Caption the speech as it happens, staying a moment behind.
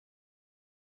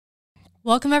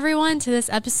Welcome, everyone, to this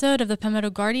episode of the Palmetto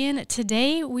Guardian.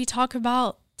 Today, we talk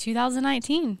about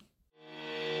 2019.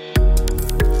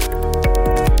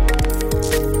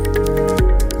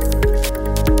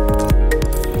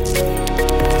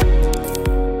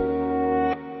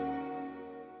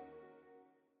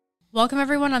 Welcome,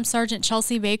 everyone. I'm Sergeant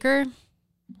Chelsea Baker.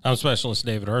 I'm Specialist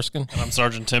David Erskine. And I'm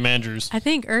Sergeant Tim Andrews. I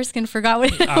think Erskine forgot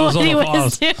what he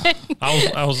was doing.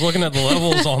 I was looking at the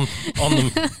levels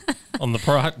on the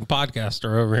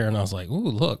podcaster over here, and I was like, "Ooh,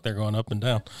 look, they're going up and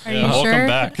down." Are you Welcome sure?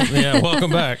 back. Yeah,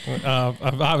 welcome back.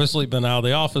 I've obviously been out of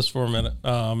the office for a minute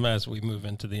as we move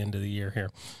into the end of the year here,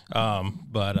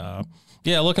 but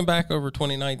looking back over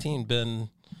 2019,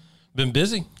 been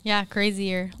busy. Yeah, crazy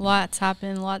year. Lots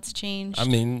happened. Lots changed. I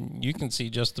mean, you can see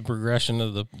just the progression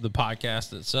of the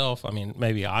podcast itself. I mean,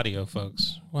 maybe audio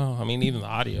folks. Well, I mean, even the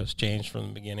audio's changed from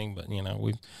the beginning, but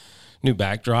we've new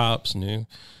backdrops, new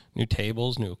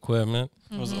tables, new equipment.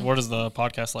 What is the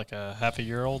podcast, like a half a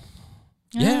year old?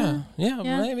 Yeah, Yeah.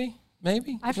 maybe.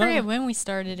 I forget when we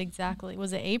started exactly.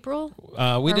 Was it April? We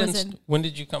Or was didn't. it- When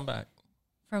did you come back,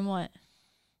 From what?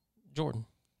 Jordan?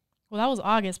 Well, that was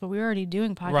August, but we were already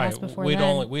doing podcasts Right. before We'd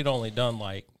then. only done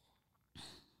like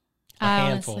a I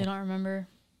handful. honestly don't remember.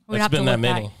 We'd It's have been to that look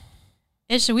many.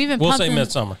 back. We've been We'll say pumping.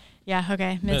 midsummer Yeah,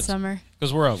 okay, midsummer.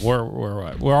 because we're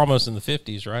almost in the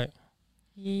 50s, right?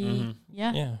 Yeah.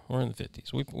 Yeah, we're in the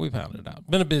 50s. We've pounded it out.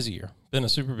 Been a busy year. Been a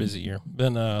super busy year.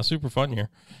 Been a super fun year.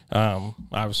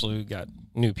 Obviously, we got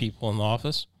new people in the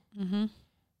office.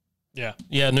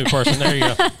 Yeah, new person. There you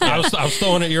go. I was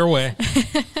throwing it your way.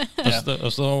 I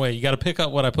was throwing it away. You got to pick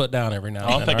up what I put down every now and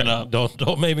I'll then. pick it right? up.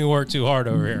 Don't make me work too hard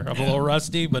over here. I'm a little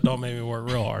rusty, but don't make me work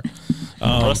real hard.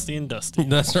 Rusty and dusty.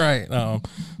 That's right.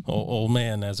 Old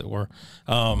man, as it were.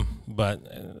 But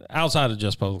outside of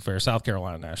just public affairs, South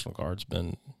Carolina National Guard's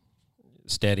been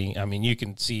steady. I mean, you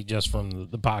can see just from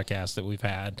the podcast that we've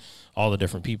had, all the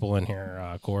different people in here,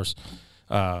 of course.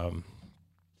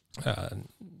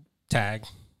 Tag,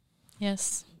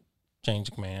 Yes. change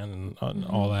of command, and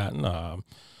all that.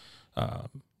 And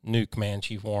new command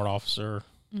chief warrant officer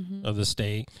of the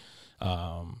state.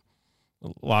 A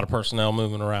lot of personnel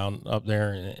moving around up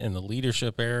there in the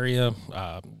leadership area,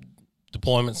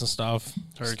 deployments and stuff.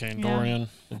 Hurricane Yeah.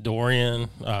 Dorian.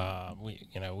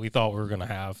 We thought we were going to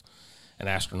have an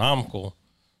astronomical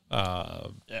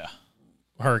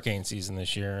hurricane season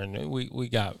this year, and we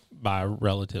got by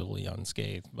relatively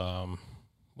unscathed,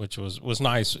 which was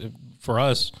nice for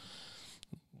us.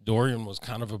 Dorian was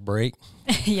kind of a break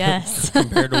Yes.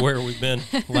 compared to where we've been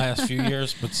last few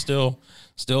years, but still,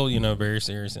 very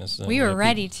serious incident. We were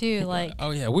ready too. Like,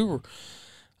 Oh yeah, we were.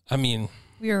 I mean,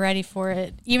 we were ready for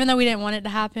it. Even though we didn't want it to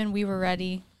happen, we were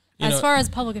ready. As far as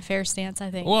public affairs stance, I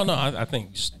think. well, no, I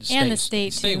think just And the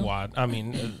state, too. statewide. I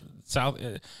mean, South.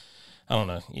 I don't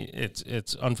know.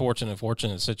 It's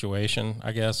fortunate situation.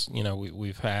 I guess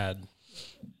we've had,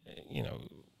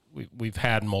 we've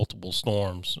had multiple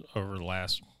storms over the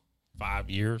last 5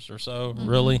 years or so.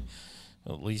 Really,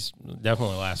 at least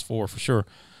definitely the last 4 for sure.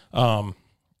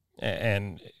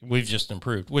 And we've just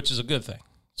improved, which is a good thing.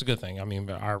 It's a good thing. I mean,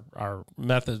 our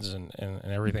methods and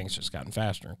everything's just gotten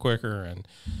faster and quicker, and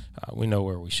we know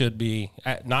where we should be.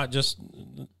 Not just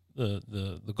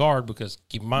the guard, because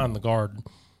keep in mind the guard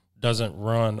doesn't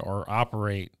run or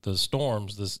operate the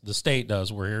storms. The state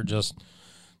does. We're here just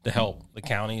to help the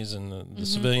counties and the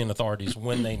civilian authorities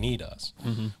when they need us.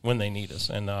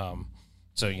 And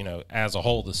so as a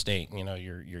whole, the state,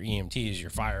 your EMTs,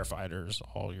 your firefighters,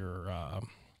 all your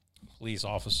police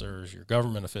officers, your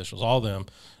government officials, all them,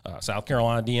 South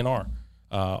Carolina DNR,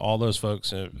 all those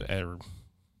folks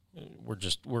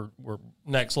we're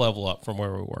next level up from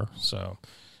where we were. So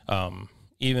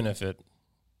even if it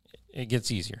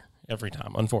gets easier every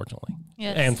time, unfortunately,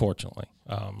 Yes. and fortunately,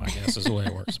 I guess is the way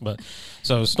it works. But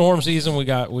so storm season, we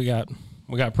got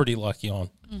pretty lucky on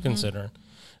considering.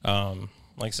 Like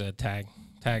I said, tag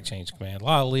change command, a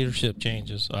lot of leadership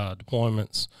changes,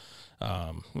 deployments.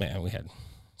 We had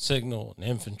signal and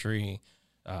infantry,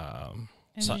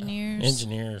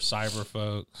 engineers, cyber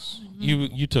folks.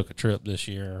 You took a trip this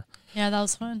year. Yeah, that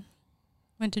was fun.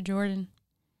 Went to Jordan.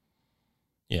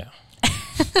 Yeah.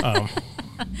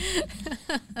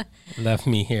 Left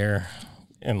me here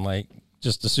and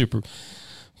just a super.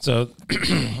 So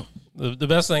the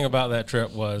best thing about that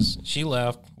trip was she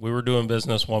left. We were doing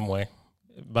business one way.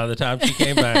 By the time she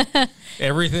came back,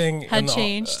 everything Had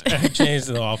changed. Had changed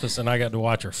in the office, and I got to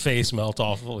watch her face melt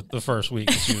off the first week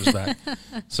that she was back.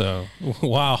 So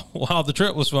while the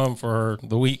trip was fun for her,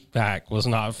 the week back was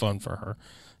not fun for her.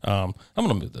 I'm going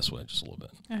to move this way just a little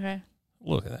bit. Okay.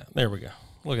 Look at that. There we go.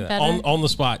 Look at that. Better? On the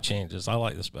spot changes. I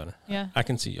like this better. Yeah. I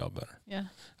can see y'all better. Yeah.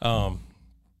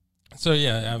 So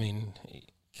yeah, I mean,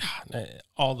 God,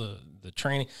 all the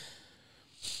training.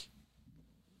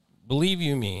 Believe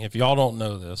you me, if y'all don't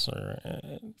know this, or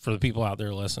for the people out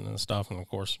there listening and stuff, and of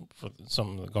course for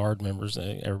some of the Guard members,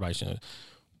 everybody should know,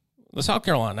 the South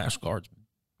Carolina National Guard's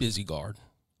busy Guard.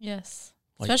 Yes,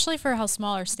 especially for how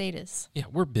small our state is. Yeah,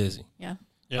 we're busy. Yeah.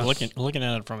 Yeah, looking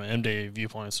at it from an MDA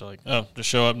viewpoint, it's like, oh, just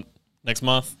show up next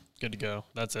month, good to go.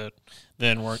 That's it.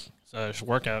 Then work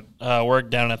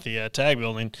down at the tag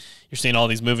building. You're seeing all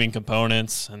these moving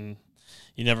components, and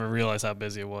you never realize how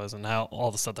busy it was and how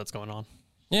all the stuff that's going on.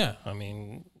 Yeah, I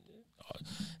mean,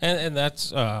 and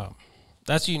that's a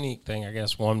unique thing, I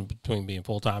guess. One between being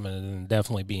full time and then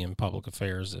definitely being public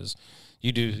affairs is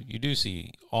you do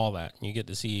see all that. You get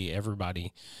to see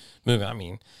everybody moving. I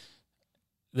mean,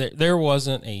 there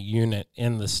wasn't a unit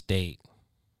in the state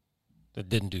that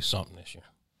didn't do something this year.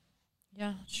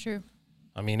 Yeah, it's true.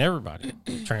 I mean, everybody,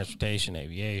 transportation,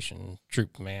 aviation,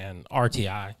 troop command,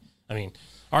 RTI. I mean,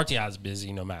 RTI is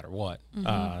busy no matter what.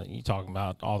 Mm-hmm. You talking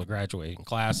about all the graduating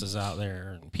classes out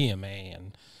there, and PMA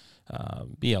and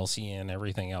BLC and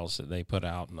everything else that they put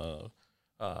out in the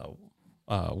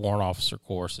warrant officer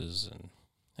courses, and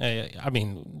I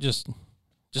mean, just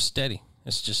steady.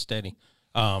 It's just steady.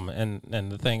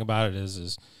 And the thing about it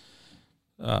is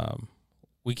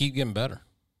we keep getting better.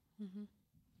 Mm-hmm.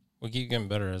 We keep getting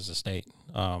better as a state,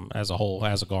 as a whole,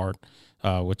 as a Guard,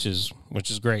 which is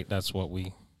great. That's what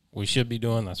we should be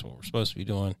doing. That's what we're supposed to be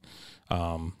doing.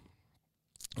 And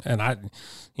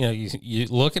you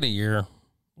look at a year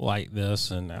like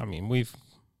this, and I mean, we've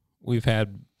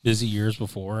had busy years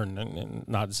before, and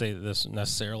not to say that this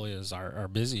necessarily is our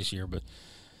busiest year, but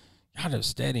God, it's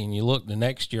steady. And you look the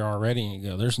next year already, and you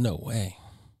go, "There's no way.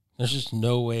 There's just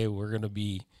no way we're going to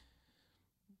be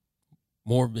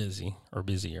more busy or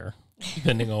busier."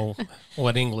 Depending on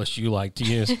what English you like to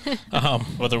use.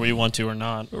 Whether we want to or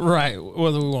not. Right,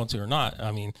 whether we want to or not.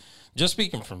 I mean, just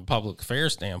speaking from a public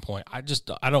affairs standpoint, I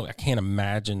can't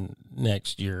imagine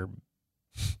next year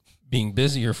being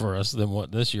busier for us than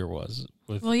what this year was.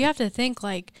 Well, you have to think,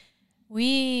 AT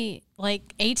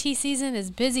season is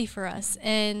busy for us.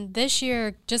 And this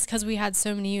year, just because we had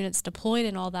so many units deployed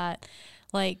and all that,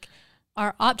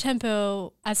 our op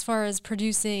tempo as far as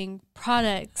producing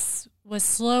products was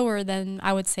slower than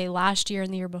I would say last year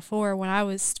and the year before when I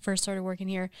was first started working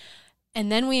here.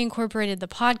 And then we incorporated the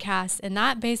podcast, and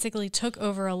that basically took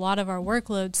over a lot of our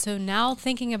workload. So now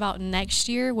thinking about next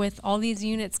year with all these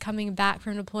units coming back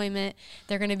from deployment,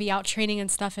 they're going to be out training and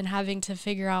stuff and having to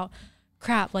figure out,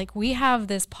 crap, we have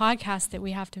this podcast that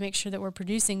we have to make sure that we're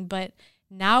producing, but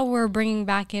now we're bringing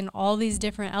back in all these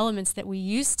different elements that we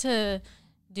used to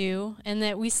do and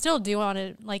that we still do on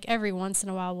it. Every once in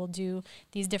a while we'll do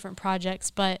these different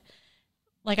projects, but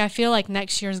I feel like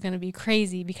next year is going to be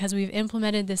crazy because we've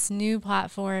implemented this new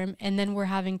platform, and then we're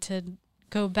having to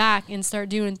go back and start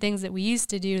doing things that we used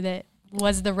to do that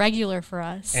was the regular for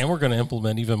us. And we're going to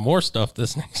implement even more stuff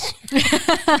this next year.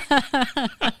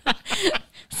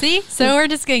 See? So we're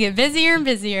just going to get busier and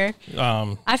busier.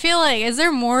 I feel like, is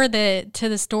there more to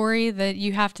the story that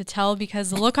you have to tell? Because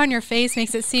the look on your face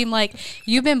makes it seem like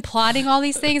you've been plotting all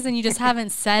these things and you just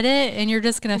haven't said it, and you're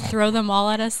just going to throw them all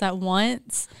at us at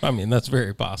once. I mean, that's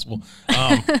very possible.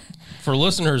 For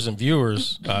listeners and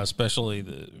viewers, especially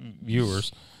the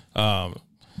viewers, hang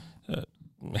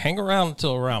around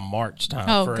until around March time.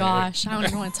 Oh gosh, I don't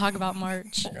even want to talk about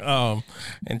March.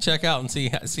 And check out and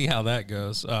see how that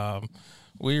goes.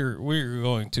 We're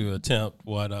going to attempt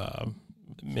what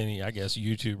many, I guess,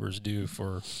 YouTubers do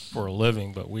for a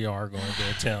living, but we are going to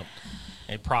attempt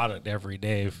a product every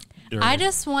day. I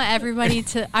just want everybody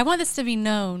I want this to be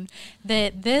known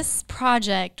that this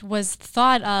project was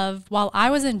thought of while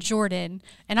I was in Jordan,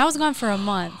 and I was gone for a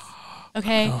month.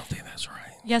 Okay. I don't think that's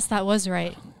right. Yes, that was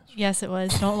right. Yes, it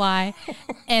was. Don't lie.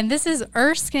 And this is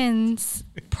Erskine's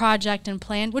project and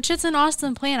plan, which is an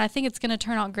awesome plan. I think it's going to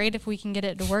turn out great if we can get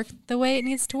it to work the way it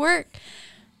needs to work.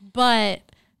 But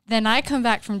then I come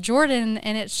back from Jordan,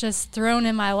 and it's just thrown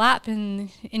in my lap, and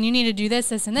you need to do this,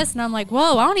 this, and this. And I'm like,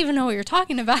 whoa, I don't even know what you're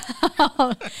talking about.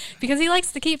 Because he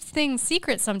likes to keep things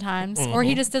secret sometimes, or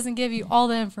he just doesn't give you all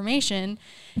the information.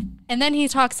 And then he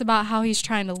talks about how he's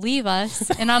trying to leave us.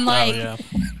 And I'm like,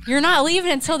 you're not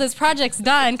leaving until this project's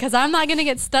done, because I'm not going to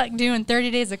get stuck doing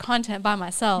 30 days of content by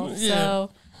myself. Yeah.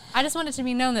 So I just wanted to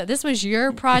be known that this was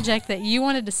your project that you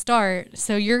wanted to start.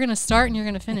 So you're going to start and you're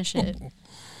going to finish it.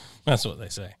 That's what they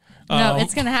say. No,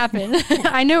 it's going to happen.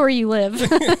 I know where you live.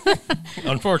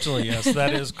 Unfortunately, yes,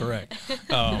 that is correct.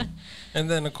 And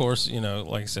then, of course,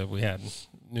 like I said, we had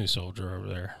a new soldier over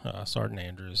there, Sergeant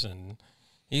Andrews, and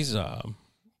he's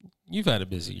you've had a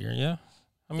busy year, yeah?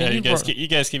 I mean, you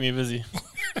guys keep me busy.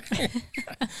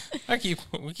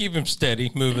 we keep him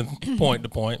steady, moving point to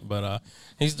point, but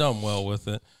he's done well with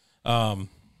it. I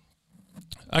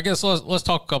guess let's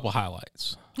talk a couple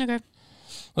highlights. Okay.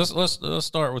 Let's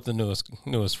start with the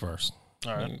newest first.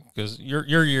 All right. Because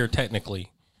your year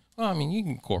technically, well, I mean, you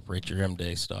can incorporate your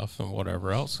M-Day stuff and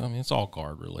whatever else. I mean, it's all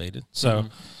guard related. So,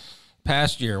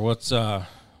 past year, what's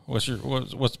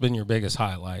been your biggest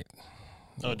highlight?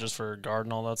 Oh, just for guard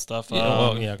and all that stuff. Yeah,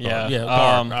 guard. Yeah.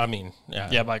 Guard. I mean, yeah.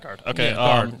 Yeah, by guard. Okay. Yeah,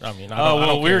 guard. I mean, I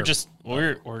don't we're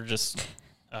care. just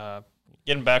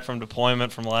getting back from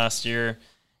deployment from last year,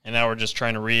 and now we're just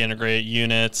trying to reintegrate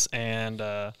units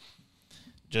and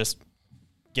just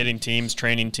getting teams,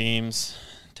 training teams,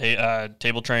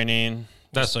 table training.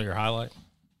 That's your highlight.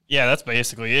 Yeah, that's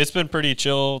basically. It's been pretty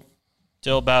chill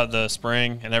till about the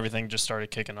spring, and everything just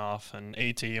started kicking off and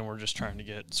AT, and we're just trying to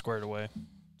get squared away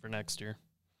for next year.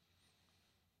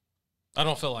 I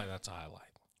don't feel like that's a highlight.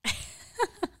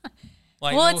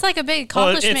 Well, it's like a big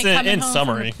accomplishment it's coming in home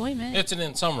summary. from deployment. It's an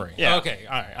in summary. Yeah. Okay.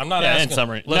 All right. I'm not Yeah, asking. in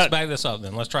summary. Let's Not- back this up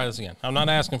then. Let's try this again. I'm not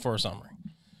asking for a summary.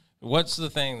 What's the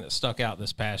thing that stuck out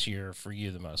this past year for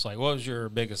you the most? Like, what was your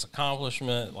biggest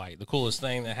accomplishment? Like, the coolest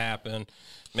thing that happened?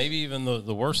 Maybe even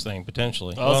the worst thing,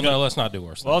 potentially. No, let's not do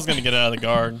worst. Well, I was going to get out of the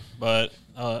guard, but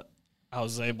I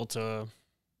was able to,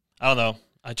 I don't know.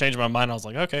 I changed my mind. I was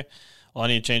like, okay, well, I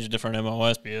need to change a different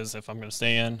MOS because if I'm going to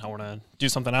stay in, I want to do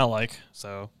something I like.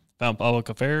 So found public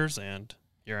affairs, and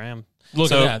here I am.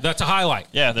 Look at that. That's a highlight.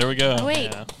 Yeah, there we go. Oh,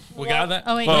 wait. Yeah. We got that?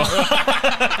 Oh, wait. No.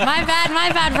 My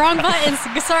bad. Wrong buttons.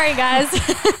 Sorry, guys.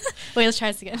 Wait, let's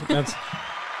try this again.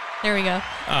 There we go.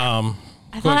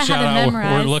 I thought I had it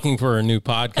memorized. We're looking for a new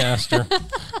podcaster.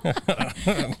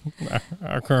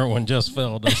 Our current one just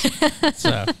failed us.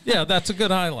 So, yeah, that's a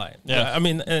good highlight. Yeah. I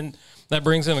mean, and that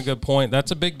brings in a good point.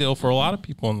 That's a big deal for a lot of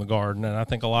people in the garden, and I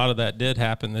think a lot of that did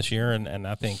happen this year, and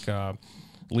I think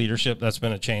leadership, that's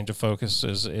been a change of focus,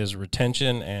 is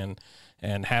retention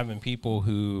and having people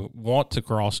who want to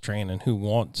cross-train and who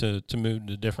want to move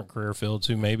to different career fields,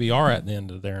 who maybe are at the end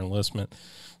of their enlistment.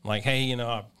 Like, hey,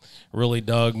 I really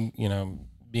dug,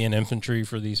 being infantry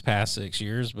for these past 6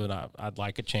 years, but I'd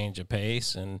like a change of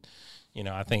pace. And,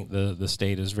 I think the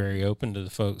state is very open to the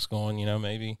folks going,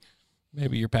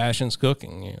 maybe your passion's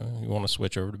cooking. You want to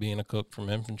switch over to being a cook from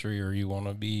infantry, or you want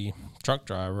to be truck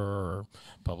driver or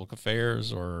public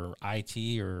affairs or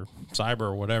IT or cyber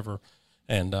or whatever.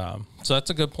 And so that's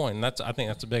a good point. And I think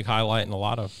that's a big highlight in a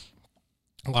lot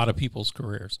of people's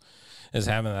careers, is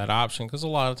having that option. Because a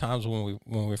lot of times when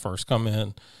we first come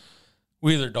in,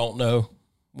 we either don't know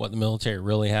what the military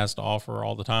really has to offer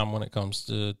all the time when it comes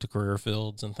to career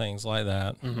fields and things like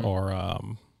that, or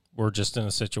we're just in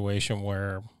a situation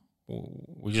where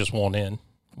we just want in,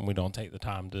 and we don't take the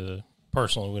time to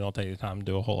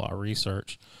do a whole lot of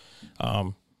research.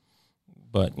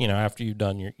 But, after you've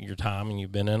done your time and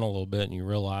you've been in a little bit and you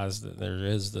realize that there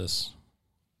is this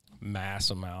mass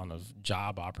amount of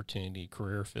job opportunity,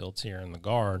 career fields here in the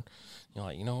Guard, you're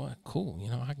like, you know what, cool,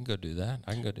 I can go do that.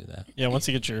 Yeah, once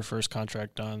you get your first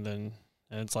contract done, then,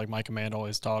 and it's like my command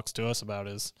always talks to us about,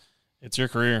 is it's your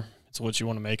career. It's what you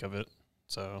want to make of it.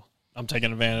 So I'm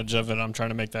taking advantage of it. I'm trying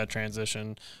to make that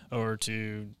transition over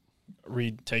to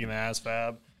taking the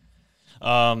ASVAB.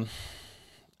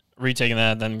 Retaking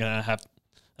that, then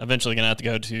eventually gonna have to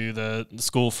go to the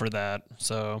school for that.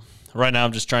 So right now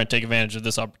I'm just trying to take advantage of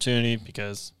this opportunity,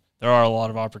 because there are a lot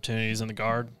of opportunities in the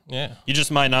Guard. Yeah. You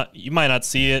might not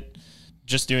see it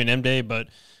just doing M-Day, but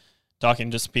talking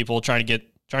to just people, trying to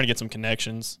get some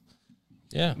connections.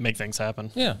 Yeah. Make things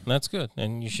happen. Yeah, that's good.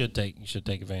 And you should take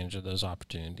advantage of those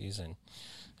opportunities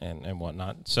and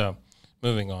whatnot. So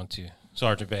moving on to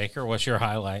Sergeant Baker, what's your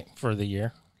highlight for the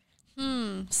year?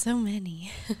 So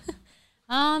many.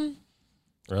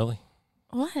 Really?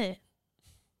 What?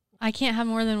 I can't have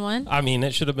more than one? I mean,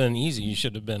 it should have been easy. You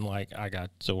should have been like, I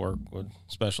got to work with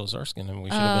Specialist Erskine, and we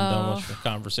should have been done with the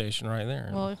conversation right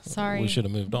there. Well, sorry. We should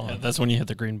have moved on. Yeah, that's when you hit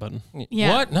the green button.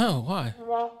 Yeah. What? No, why?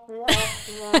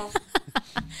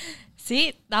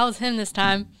 See, that was him this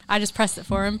time. I just pressed it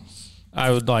for him.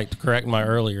 I would like to correct my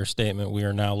earlier statement. We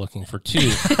are now looking for two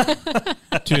new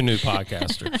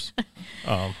podcasters.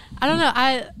 I don't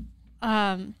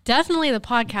know. Definitely the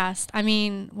podcast. I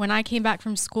mean, when I came back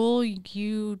from school,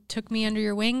 you took me under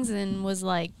your wings and was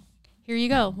like, here you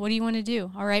go. What do you want to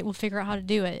do? All right, we'll figure out how to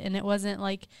do it. And it wasn't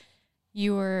like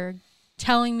you were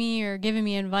telling me or giving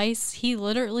me advice. He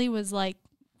literally was like,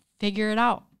 figure it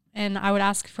out. And I would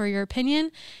ask for your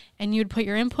opinion, and you would put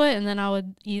your input, and then I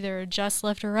would either adjust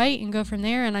left or right and go from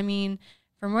there. And I mean,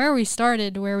 from where we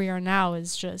started to where we are now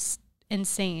is just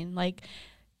insane. Like,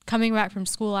 coming back from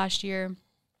school last year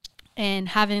and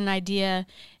having an idea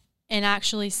and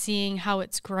actually seeing how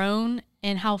it's grown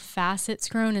and how fast it's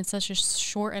grown in such a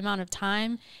short amount of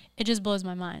time, it just blows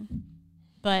my mind.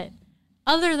 But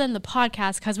other than the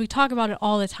podcast, because we talk about it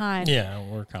all the time. Yeah,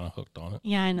 we're kind of hooked on it.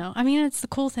 Yeah, I know. I mean, it's the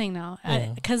cool thing now.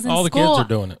 Because all the kids are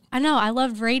doing it. I know. I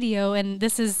loved radio, and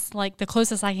this is like the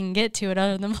closest I can get to it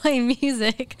other than playing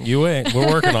music. You ain't. We're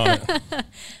working on it.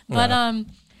 But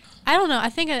I don't know. I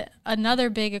think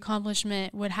another big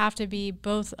accomplishment would have to be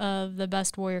both of the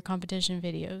Best Warrior competition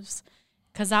videos,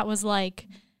 because that was like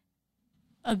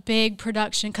a big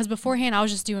production. Because beforehand I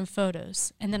was just doing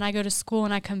photos, and then I go to school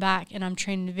and I come back and I'm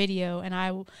training video, and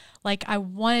I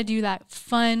want to do that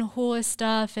fun hula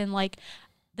stuff, and like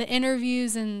the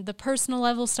interviews and the personal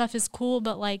level stuff is cool,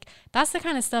 but like that's the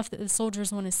kind of stuff that the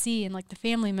soldiers want to see, and like the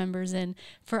family members. And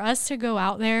for us to go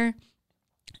out there,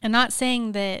 and not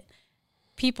saying that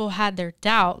people had their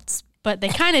doubts, but they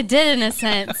kind of did in a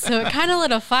sense. So it kind of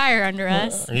lit a fire under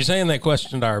us. Are you saying they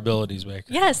questioned our abilities,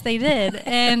 Baker? Yes, they did.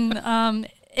 And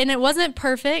it wasn't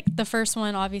perfect, the first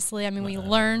one, obviously. I mean, we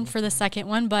learned for the second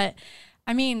one, but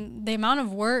I mean, the amount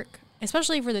of work,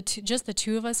 especially for just the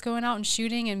two of us going out and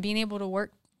shooting and being able to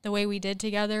work the way we did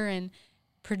together and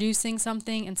producing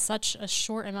something in such a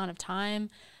short amount of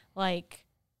time, like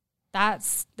that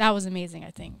was amazing, I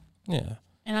think. Yeah.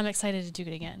 And I'm excited to do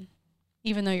it again.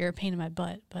 Even though you're a pain in my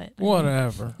butt, but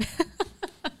whatever.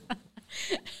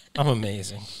 I'm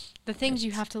amazing. The things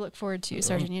you have to look forward to,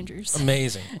 Sergeant Andrews.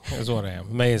 Amazing is what I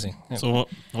am. Amazing. So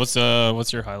what's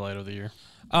your highlight of the year?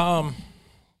 I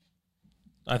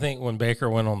think when Baker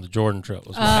went on the Jordan trip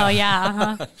was. Oh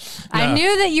yeah, No. I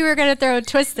knew that you were going to throw a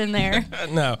twist in there.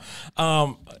 No,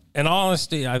 in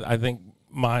honesty, I think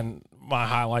my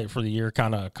highlight for the year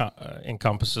kind of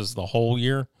encompasses the whole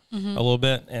year. A little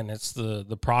bit, and it's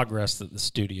the progress that the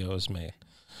studio has made.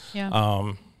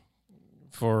 Yeah.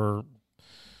 For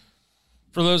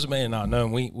those who may not know,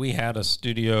 we had a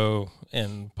studio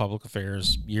in public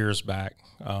affairs years back.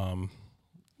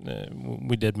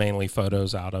 We did mainly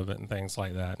photos out of it and things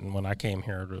like that. And when I came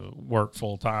here to work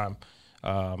full time,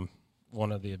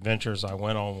 one of the adventures I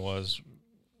went on was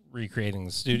recreating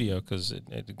the studio, because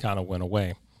it kind of went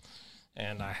away.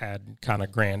 And I had kind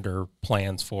of grander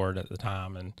plans for it at the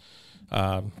time.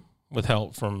 And with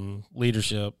help from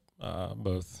leadership,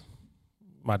 both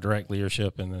my direct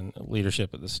leadership and then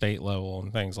leadership at the state level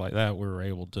and things like that, we were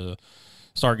able to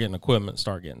start getting equipment,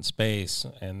 start getting space.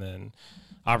 And then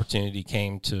opportunity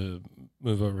came to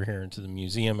move over here into the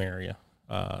museum area,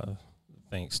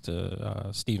 thanks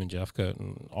to Stephen Jeffcoat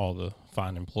and all the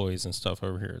fine employees and stuff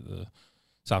over here at the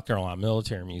South Carolina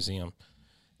Military Museum.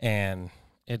 And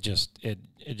it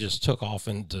just took off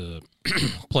into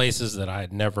places that I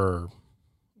had never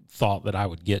thought that I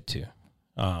would get to.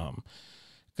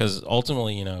 Because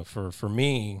ultimately, for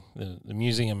me, the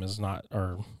museum is not,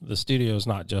 or the studio is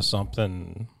not just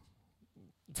something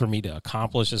for me to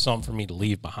accomplish. It's something for me to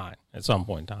leave behind at some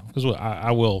point in time. Because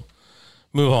I will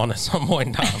move on at some point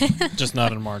in time. Just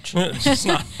not in March. Just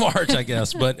not March, I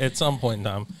guess. But at some point in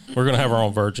time, we're going to have our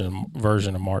own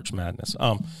version of March Madness.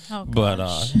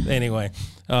 But anyway,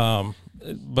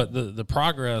 but the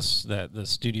progress that the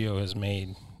studio has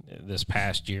made this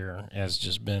past year has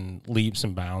just been leaps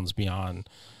and bounds beyond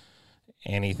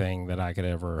anything that I could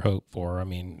ever hope for. I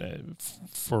mean,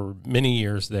 for many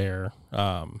years there,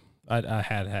 I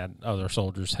had other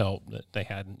soldiers help that they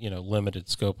had, limited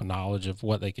scope of knowledge of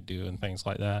what they could do and things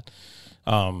like that.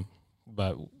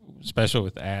 But especially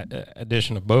with the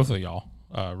addition of both of y'all,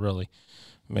 really,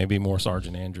 maybe more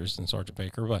Sergeant Andrews than Sergeant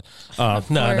Baker, but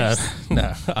no.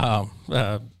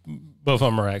 Both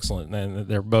of them are excellent, and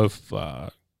they're both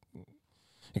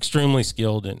extremely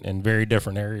skilled in very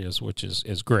different areas, which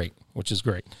is great.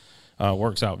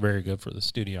 Works out very good for the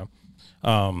studio.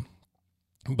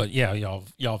 But yeah, y'all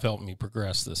have helped me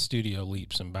progress the studio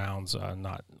leaps and bounds,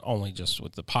 not only just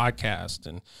with the podcast,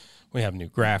 and we have new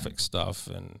graphic stuff,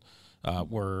 and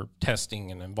we're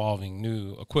testing and involving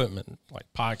new equipment, like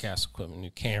podcast equipment,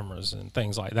 new cameras and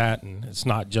things like that. And it's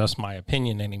not just my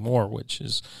opinion anymore, which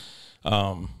is,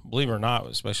 believe it or not,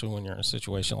 especially when you're in a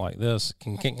situation like this,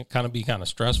 can kind of be kind of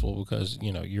stressful, because,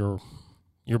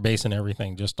 you're basing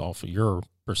everything just off of your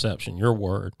perception, your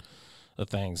word of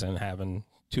things, and having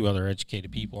two other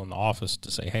educated people in the office to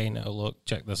say, hey, no, look,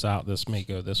 check this out. This may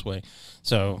go this way.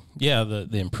 So yeah,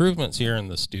 the improvements here in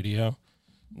the studio,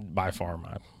 by far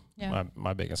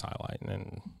my biggest highlight.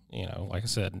 And like I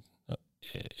said,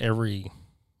 every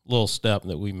little step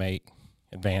that we make,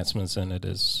 advancements in it,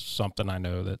 is something I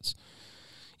know that's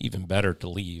even better to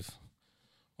leave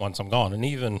once I'm gone, and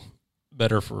even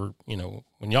better for,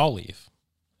 when y'all leave,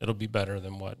 it'll be better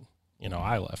than what,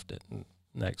 I left it. And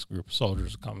the next group of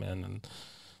soldiers will come in, and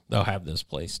they'll have this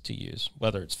place to use,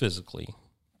 whether it's physically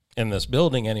in this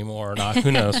building anymore or not.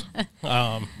 Who knows?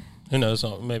 Who knows?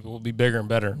 Maybe we'll be bigger and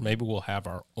better. Maybe we'll have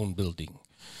our own building.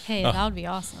 Hey, that would be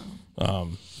awesome.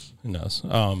 Who knows?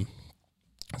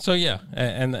 So yeah,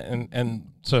 and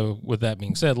so with that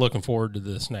being said, looking forward to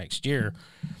this next year.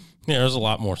 There's a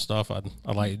lot more stuff I'd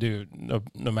like to do.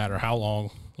 No matter how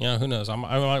long, who knows? I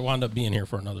might wind up being here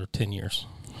for another 10 years.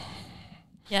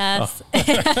 Yes.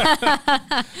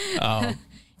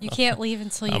 You can't leave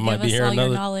until you give us all your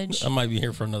knowledge. I might be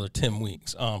here for another 10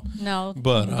 weeks. No,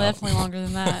 but definitely longer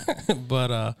than that.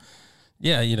 But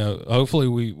yeah, hopefully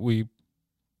we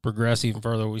progress even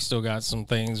further. We still got some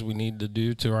things we need to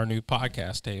do to our new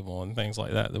podcast table and things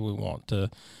like that we want to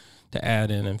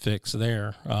add in and fix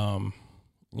there.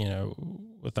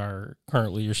 With our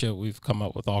current leadership, we've come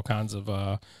up with all kinds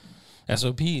of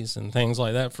SOPs and things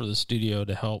like that for the studio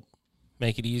to help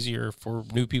make it easier for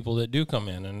new people that do come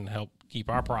in and help keep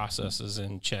our processes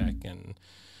in check. And,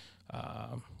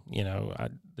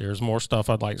 there's more stuff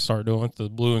I'd like to start doing with the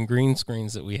blue and green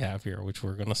screens that we have here, which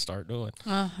we're going to start doing.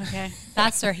 Oh, okay.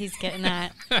 That's where he's getting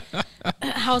at.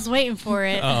 I was waiting for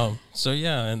it. So,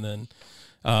 yeah. And then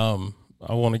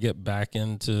I want to get back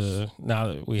into, now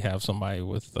that we have somebody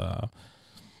with a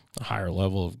higher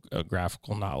level of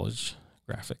graphical knowledge,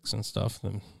 graphics and stuff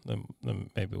than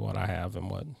maybe what I have and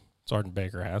what Sergeant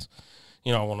Baker has.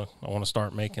 I want to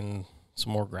start making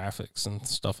some more graphics and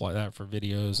stuff like that for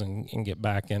videos and get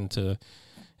back into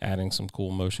adding some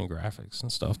cool motion graphics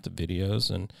and stuff to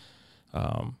videos. And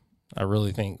I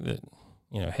really think that,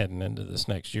 heading into this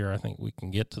next year, I think we can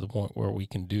get to the point where we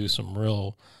can do some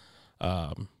real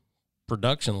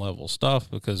production level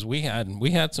stuff, because we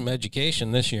had some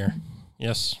education this year.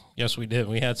 Yes, we did.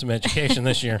 We had some education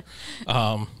this year.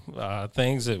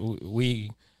 Things that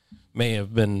we may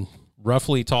have been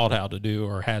roughly taught how to do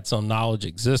or had some knowledge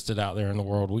existed out there in the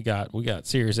world. We got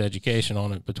serious education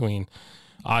on it between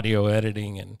audio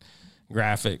editing and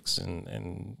graphics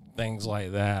and things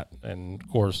like that. And of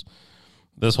course,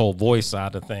 this whole voice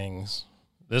side of things,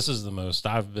 this is the most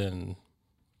I've been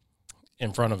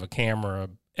in front of a camera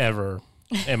ever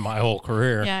in my whole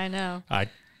career. Yeah, I know. I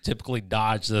typically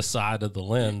dodge this side of the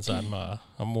lens. I'm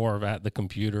more of at the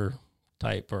computer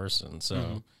type person.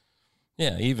 So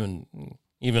yeah, even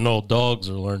old dogs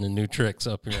are learning new tricks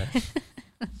up here.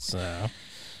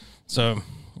 So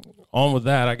on with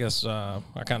that, I guess I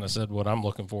kind of said what I'm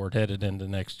looking forward headed into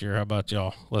next year. How about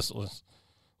y'all?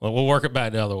 We'll work it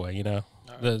back the other way,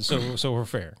 Right. So we're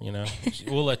fair,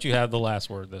 We'll let you have the last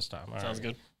word this time. All Sounds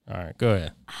right. good. All right, go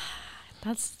ahead.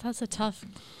 That's a tough.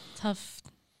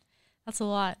 That's a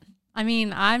lot. I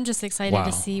mean, I'm just excited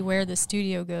to see where the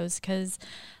studio goes because,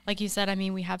 like you said, I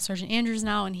mean, we have Sergeant Andrews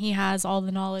now, and he has all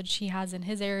the knowledge he has in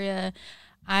his area.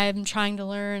 I'm trying to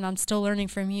learn. I'm still learning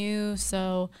from you.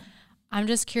 So I'm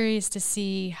just curious to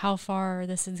see how far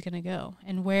this is going to go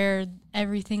and where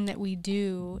everything that we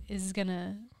do is going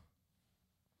to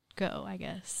go, I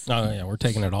guess. Oh, yeah, we're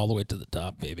taking it all the way to the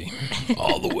top, baby.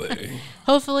 All the way.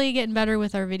 Hopefully getting better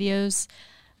with our videos.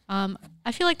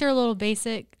 I feel like they're a little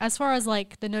basic as far as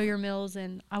like the Know Your Mills,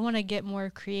 and I want to get more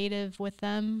creative with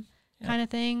them kind of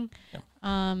thing.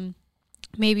 Yeah.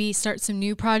 Maybe start some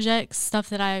new projects, stuff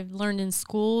that I've learned in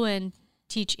school and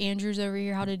teach Andrews over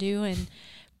here how to do and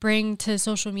bring to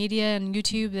social media and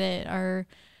YouTube that are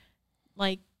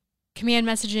like command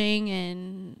messaging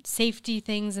and safety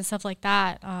things and stuff like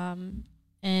that.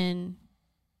 And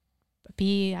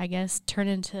I guess, turn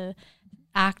into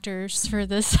actors for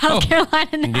the South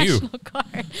Carolina National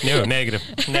Guard. No, negative.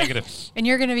 And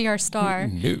you're going to be our star.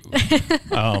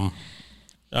 No.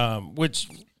 Which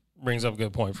brings up a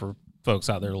good point for folks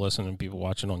out there listening, people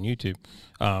watching on YouTube.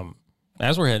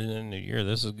 As we're heading into the new year,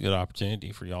 this is a good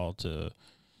opportunity for y'all to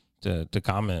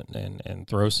comment and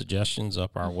throw suggestions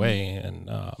up our way. And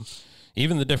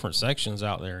even the different sections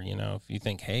out there, if you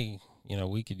think, hey,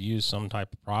 we could use some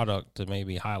type of product to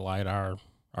maybe highlight our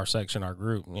section, our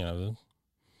group,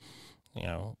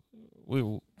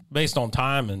 we based on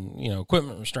time and,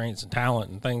 equipment restraints and talent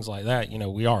and things like that,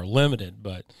 we are limited,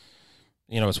 but,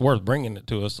 it's worth bringing it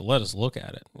to us to let us look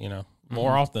at it,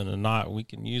 more often than not, we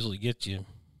can usually get you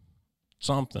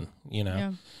something,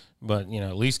 but,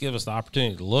 at least give us the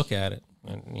opportunity to look at it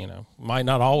and, might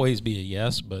not always be a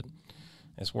yes, but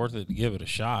it's worth it to give it a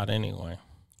shot anyway.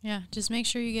 Yeah. Just make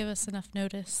sure you give us enough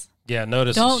notice. Yeah,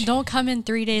 notice. Don't come in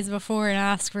 3 days before and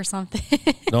ask for something.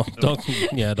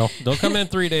 Don't come in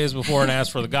 3 days before and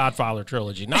ask for the Godfather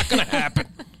trilogy. Not gonna happen.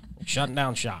 Shutting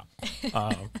down shop.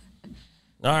 All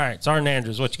right, Sergeant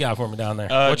Andrews, what you got for me down there?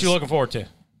 What you looking forward to?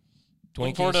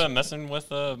 Looking forward to messing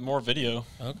with more video.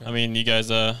 Okay. I mean, you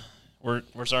guys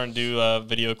we're starting to do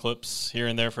video clips here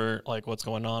and there for like what's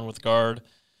going on with guard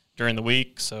during the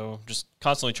week. So just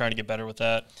constantly trying to get better with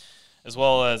that, as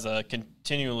well as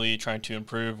continually trying to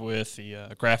improve with the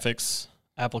graphics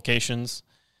applications.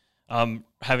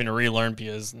 Having to relearn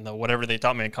because whatever they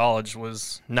taught me in college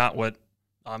was not what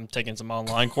I'm taking some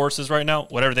online courses right now.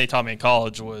 Whatever they taught me in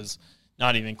college was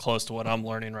not even close to what I'm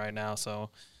learning right now. So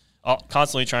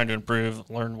constantly trying to improve,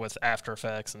 learn with After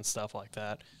Effects and stuff like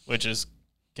that, which is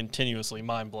continuously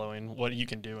mind-blowing what you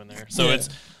can do in there. So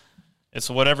it's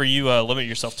whatever you limit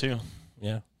yourself to.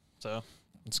 Yeah. So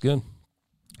it's good.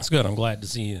 It's good. I'm glad to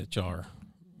see that y'all are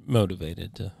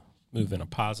motivated to move in a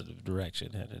positive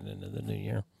direction headed into the new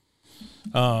year.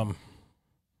 I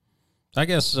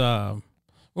guess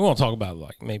we won't talk about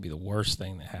like maybe the worst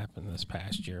thing that happened this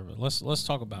past year, but let's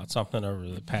talk about something over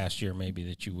the past year maybe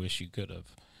that you wish you could have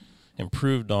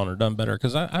improved on or done better.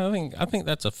 Because I think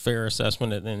that's a fair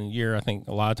assessment at the end of the year. I think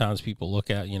a lot of times people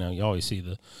look at, you always see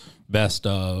the best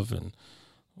of, and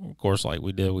of course, like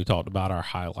we talked about our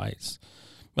highlights.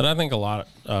 But I think a lot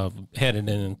of headed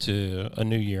into a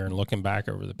new year and looking back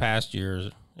over the past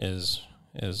year is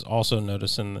also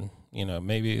noticing,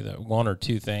 maybe the one or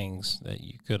two things that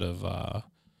you could have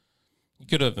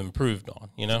improved on,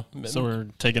 So we're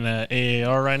taking an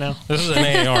AAR right now? This is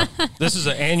an AAR. This is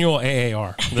an annual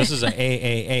AAR. This is an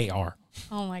AAAR.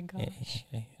 Oh, my gosh.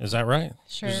 Is that right?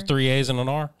 Sure. There's 3 A's and an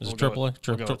R? Is it triple A?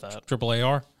 We'll go with that. Triple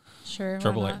AR? Sure.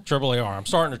 Triple AR. I'm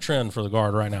starting a trend for the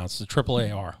guard right now. It's the triple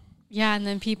AR. Yeah, and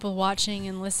then people watching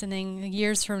and listening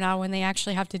years from now when they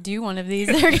actually have to do one of these,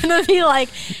 they're going to be like,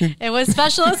 it was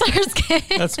Specialist First Game.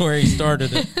 That's where he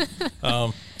started it.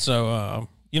 You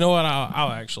know what?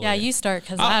 I'll actually. Yeah, you start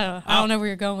because I don't know where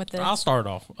you're going with this. I'll start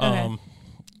off. Okay.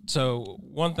 So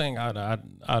one thing I'd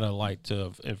have liked to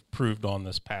have improved on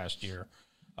this past year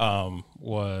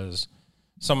was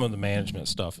some of the management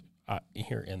stuff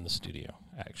here in the studio,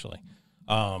 actually.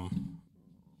 A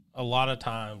lot of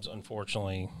times,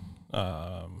 unfortunately,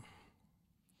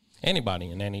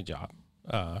 anybody in any job,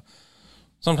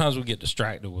 sometimes we get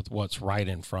distracted with what's right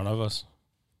in front of us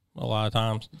a lot of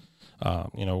times.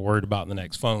 Worried about the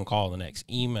next phone call, the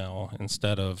next email,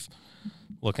 instead of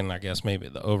looking, I guess, maybe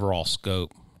at the overall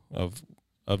scope of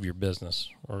your business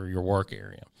or your work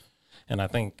area. And I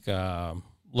think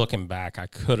looking back, I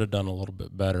could have done a little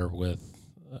bit better with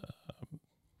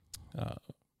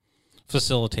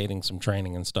facilitating some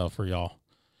training and stuff for y'all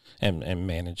and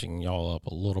managing y'all up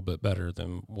a little bit better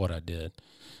than what I did.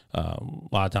 A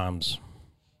lot of times,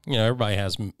 everybody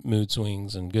has mood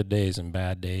swings and good days and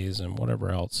bad days and whatever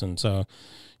else. And so,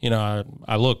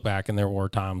 I look back and there were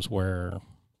times where,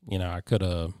 I could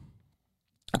have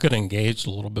engaged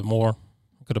a little bit more.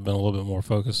 I could have been a little bit more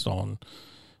focused on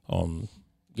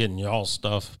getting y'all's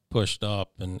stuff pushed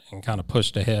up and kind of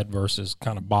pushed ahead versus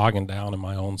kind of bogging down in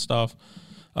my own stuff.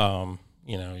 I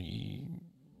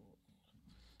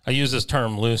use this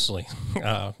term loosely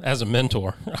as a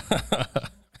mentor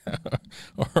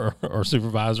or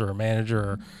supervisor or manager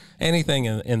or anything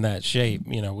in that shape.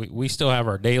 We still have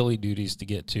our daily duties to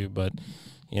get to, but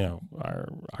our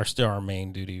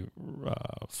main duty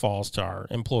falls to our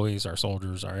employees, our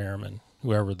soldiers, our airmen,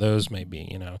 whoever those may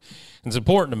be. It's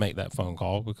important to make that phone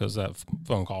call because that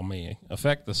phone call may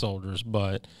affect the soldiers,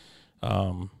 but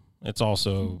it's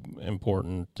also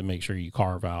important to make sure you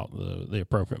carve out the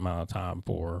appropriate amount of time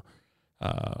for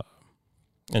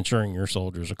ensuring your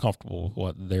soldiers are comfortable with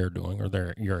what they're doing, or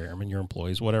your airmen, your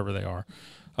employees, whatever they are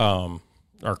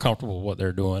comfortable with what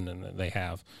they're doing, and that they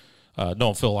have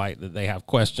don't feel like that they have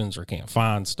questions or can't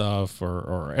find stuff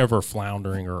or ever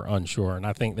floundering or unsure. And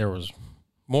I think there was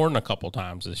more than a couple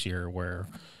times this year where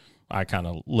I kind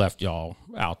of left y'all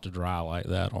out to dry like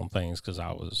that on things because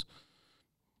I was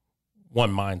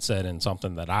one mindset in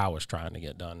something that I was trying to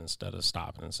get done instead of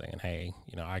stopping and saying, hey,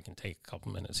 I can take a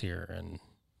couple minutes here and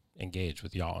engage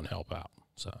with y'all and help out.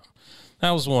 So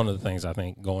that was one of the things I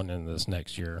think going into this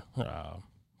next year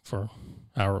for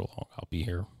however long I'll be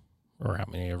here or how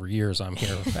many ever years I'm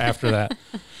here after that,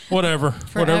 whatever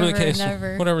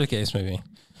the case may be.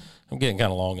 I'm getting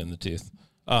kind of long in the tooth.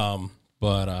 Yeah,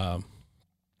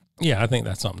 I think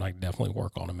that's something I can definitely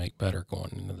work on and make better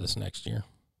going into this next year.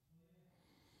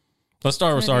 Let's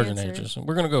start with Sergeant Andrews.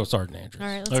 We're going to go with Sergeant Andrews. All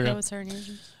right, let's go with Sergeant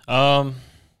Andrews.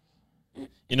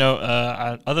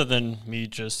 Other than me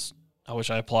I wish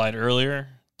I applied earlier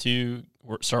to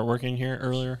start working here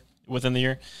earlier within the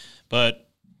year. But,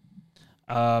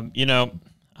 I'm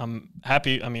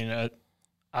happy. I mean, I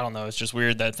don't know. It's just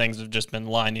weird that things have just been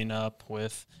lining up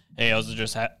with, hey, I was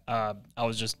just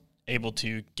able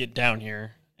to get down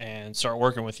here and start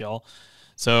working with y'all.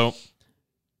 So,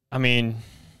 I mean,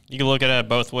 you can look at it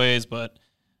both ways, but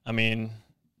I mean,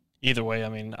 either way, I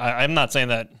mean, I'm not saying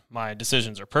that my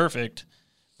decisions are perfect,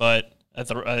 but at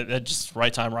just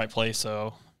right time, right place.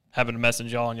 So having to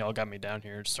message y'all, and y'all got me down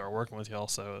here to start working with y'all.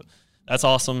 So that's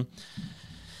awesome.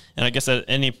 And I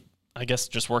guess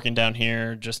just working down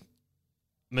here, just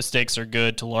mistakes are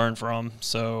good to learn from.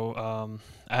 So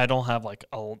I don't have like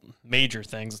major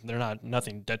things. They're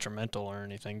nothing detrimental or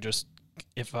anything. Just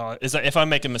if I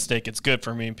make a mistake, it's good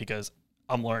for me because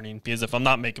I'm learning. Because if I'm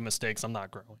not making mistakes, I'm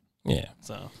not growing. Yeah.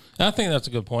 So I think that's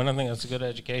a good point. I think that's a good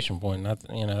education point.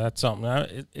 That's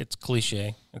something. It's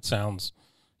cliche. It sounds,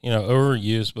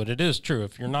 overused, but it is true.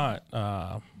 If you're not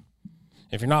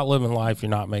living life,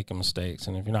 you're not making mistakes,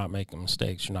 and if you're not making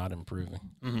mistakes, you're not improving.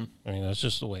 Mm-hmm. I mean, that's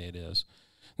just the way it is.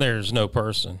 There's no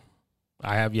person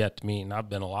I have yet to meet, and I've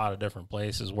been a lot of different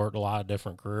places, worked a lot of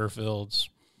different career fields,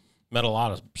 met a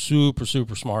lot of super,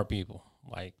 super smart people,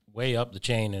 like way up the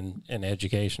chain in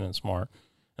education and smart,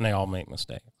 and they all make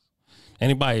mistakes.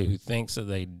 Anybody who thinks that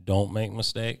they don't make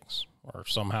mistakes or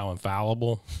somehow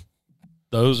infallible,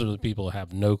 those are the people that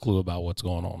have no clue about what's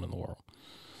going on in the world.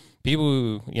 People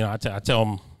who, I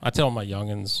tell my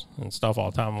youngins and stuff all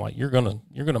the time, I'm like, you're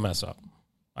gonna mess up.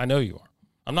 I know you are.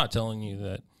 I'm not telling you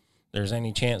that there's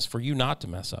any chance for you not to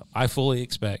mess up. I fully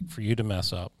expect for you to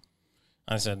mess up.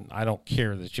 I said, I don't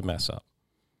care that you mess up.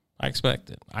 I expect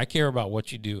it. I care about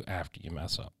what you do after you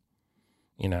mess up.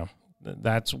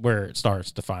 That's where it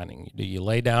starts defining you. Do you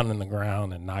lay down in the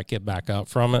ground and not get back up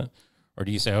from it? Or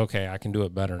do you say, okay, I can do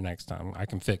it better next time. I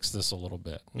can fix this a little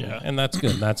bit. Yeah. And that's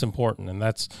good. That's important. And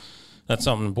that's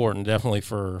something important definitely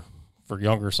for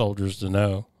younger soldiers to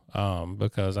know,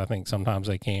 because I think sometimes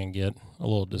they can get a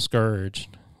little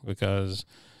discouraged because,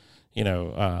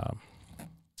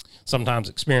 sometimes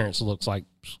experience looks like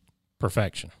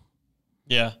perfection.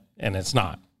 Yeah. And it's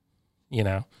not,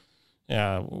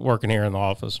 working here in the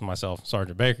office, myself,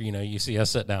 Sergeant Baker, you see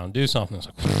us sit down and do something. It's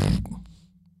like,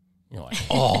 you're like,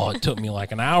 oh, it took me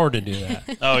like an hour to do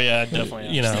that. Oh yeah,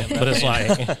 definitely. But it's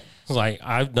like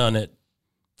I've done it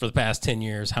for the past 10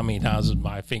 years. How many times have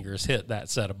my fingers hit that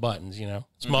set of buttons?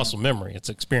 It's muscle memory. It's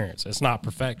experience. It's not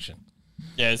perfection.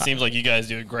 Yeah, it seems like you guys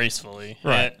do it gracefully.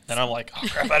 Right. And I'm like, oh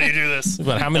crap, how do you do this?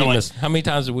 But how many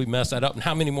times did we mess that up, and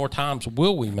how many more times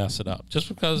will we mess it up? Just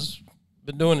because I've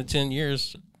been doing it 10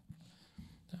 years,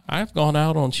 I've gone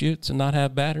out on shoots and not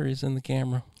have batteries in the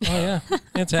camera. Oh yeah,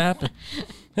 it's happened.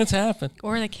 It's happened.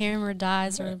 Or the camera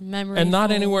dies or memory. And not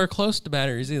full. anywhere close to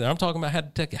batteries either. I'm talking about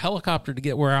had to take a helicopter to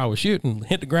get where I was shooting,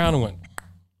 hit the ground and went,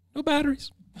 no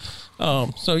batteries.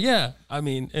 So yeah, I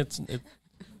mean,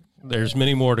 there's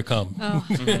many more to come. Oh,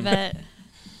 I bet.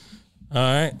 All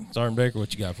right. Sergeant Baker,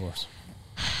 what you got for us?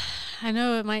 I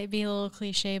know it might be a little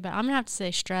cliche, but I'm going to have to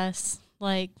say stress.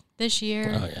 Like this year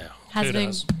has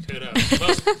been.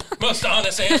 Kudos. Most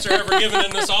honest answer ever given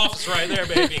in this office right there,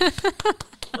 baby.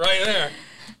 Right there.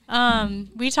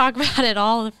 We talk about it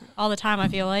all the time, I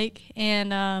feel like.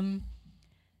 And I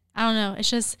don't know. It's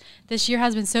just this year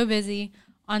has been so busy.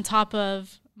 On top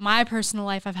of my personal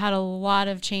life, I've had a lot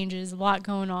of changes, a lot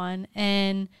going on.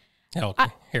 And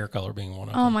hair color being one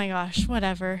of them. them. Oh my gosh,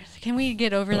 whatever. Can we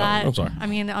get over that? I'm sorry. I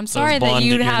mean, I'm sorry that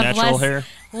you'd have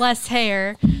less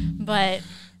hair, but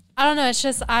I don't know. It's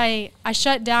just I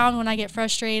shut down when I get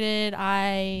frustrated.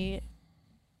 I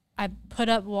put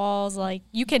up walls. Like,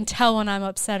 you can tell when I'm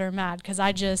upset or mad because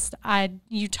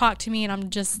you talk to me and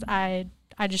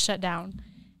I just shut down.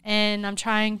 And I'm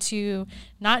trying to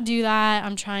not do that.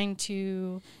 I'm trying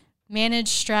to manage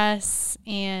stress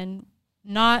and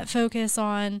not focus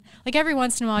on, like, every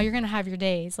once in a while you're going to have your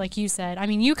days, like you said. I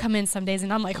mean, you come in some days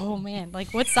and I'm like, oh man,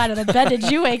 like, what side of the bed did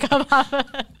you wake up off of?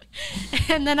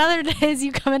 And then other days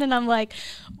you come in and I'm like,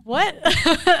 what?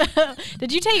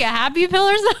 Did you take a happy pill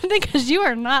or something? Because you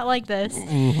are not like this.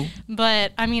 Mm-hmm.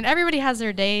 But I mean, everybody has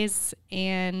their days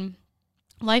and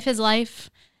life is life.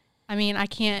 I mean,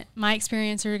 my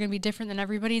experiences are going to be different than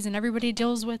everybody's, and everybody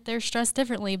deals with their stress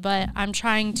differently, but I'm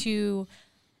trying to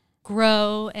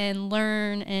grow and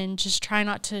learn and just try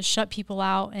not to shut people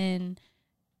out and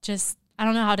just, I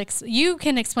don't know how to, you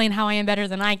can explain how I am better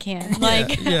than I can.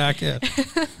 Like, yeah, I can.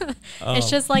 It's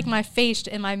just like my face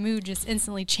and my mood just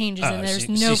instantly changes and there's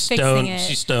no fixing it.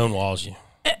 She stonewalls you.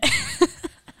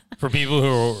 For people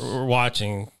who are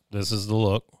watching, this is the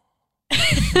look.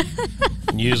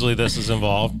 Usually this is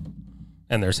involved.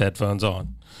 And there's headphones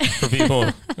on. For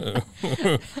people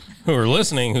who are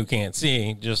listening who can't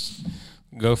see, just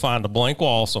go find a blank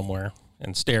wall somewhere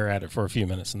and stare at it for a few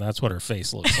minutes. And that's what her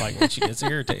face looks like when she gets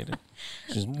irritated.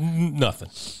 She's nothing.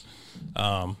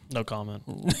 No comment.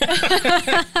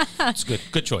 It's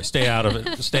good choice. Stay out of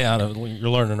it. Stay out of it. You're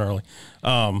learning early.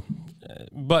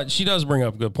 But she does bring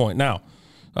up a good point. Now,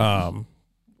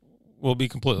 we'll be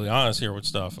completely honest here with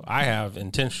stuff. I have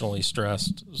intentionally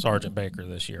stressed Sergeant Baker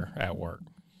this year at work,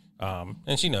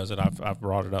 and she knows it. I've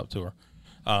brought it up to her.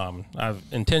 I've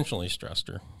intentionally stressed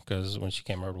her because when she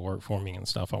came over to work for me and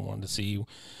stuff, I wanted to see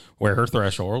where her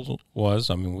threshold was.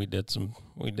 I mean, we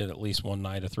did at least one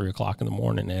night at 3:00 in the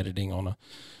morning editing on a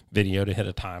video to hit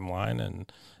a timeline,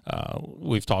 and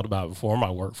we've talked about it before. My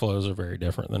workflows are very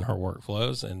different than her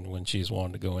workflows, and when she's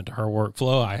wanted to go into her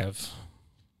workflow, I have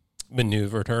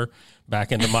maneuvered her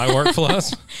back into my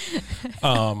workflows,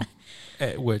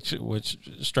 which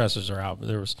stresses her out. But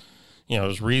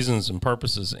there's reasons and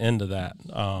purposes into that.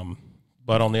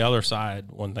 But on the other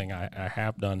side, one thing I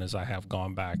have done is I have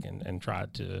gone back and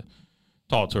tried to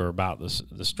talk to her about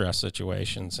the stress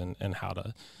situations and how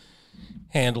to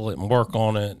handle it and work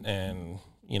on it, and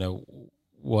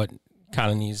what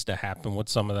kind of needs to happen with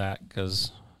some of that.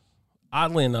 Because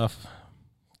oddly enough,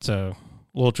 so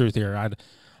a little truth here,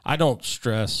 I don't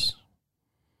stress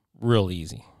real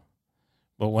easy,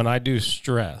 but when I do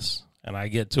stress and I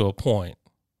get to a point,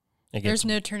 there's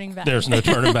no turning back. There's no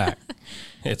turning back.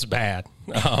 It's bad.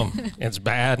 It's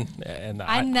bad, and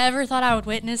I never thought I would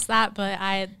witness that, but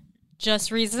I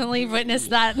just recently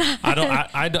witnessed that.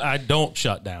 I don't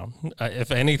shut down.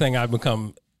 If anything, I've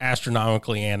become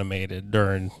astronomically animated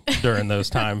during those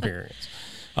time periods.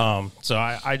 So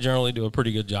I generally do a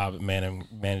pretty good job at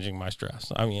managing my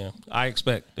stress. I mean, I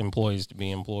expect employees to be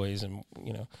employees, and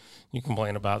you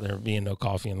complain about there being no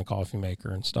coffee in the coffee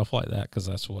maker and stuff like that, because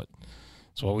that's what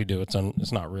we do.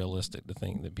 It's not realistic to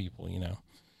think that people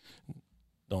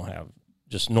don't have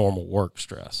just normal work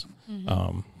stress.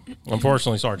 Mm-hmm.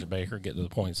 Unfortunately, Sergeant Baker get to the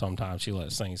point sometimes she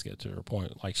lets things get to her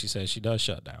point. Like she says, she does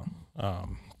shut down.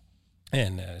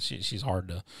 And she's hard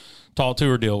to talk to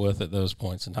or deal with at those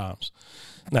points and times.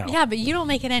 Now, yeah, but you don't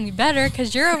make it any better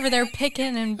because you're over there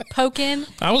picking and poking.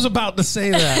 I was about to say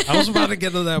that. I was about to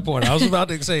get to that point. I was about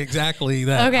to say exactly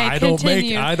that. Okay, I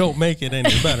don't make it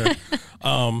any better.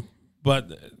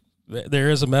 But there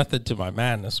is a method to my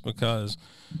madness, because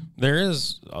there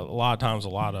is a lot of times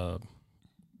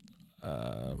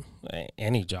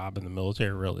any job in the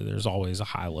military, really, there's always a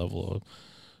high level of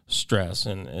stress,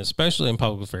 and especially in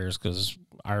public affairs, because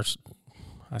I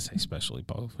say especially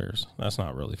public affairs. That's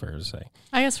not really fair to say.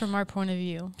 I guess from our point of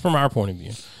view. From our point of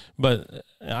view. But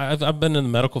I've been in the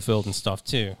medical field and stuff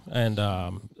too, and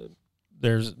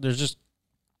there's just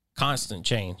constant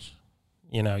change.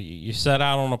 You set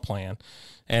out on a plan,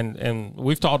 and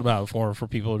we've talked about it before. For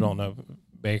people who don't know,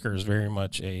 Baker is very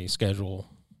much a schedule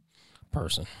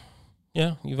person.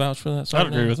 Yeah, you vouch for that? I'd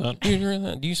agree with that. You agree with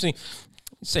that? Do you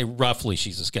say roughly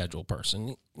she's a schedule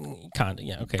person? Kind of,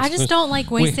 yeah. Okay. I just don't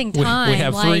like wasting time. We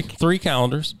have three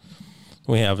calendars.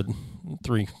 We have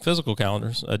 3 physical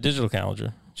calendars, a digital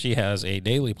calendar. She has a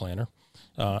daily planner,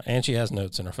 and she has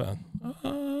notes in her phone.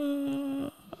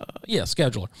 Yeah,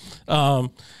 scheduler.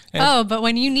 But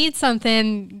when you need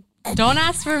something, don't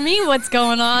ask for me what's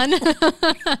going on.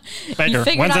 Baker,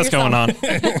 when's this going on?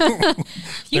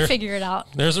 You figure it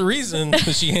out. There's a reason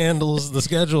she handles the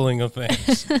scheduling of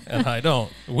things, and I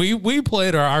don't. We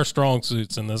played our strong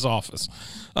suits in this office.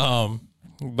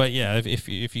 But yeah, if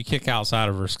you kick outside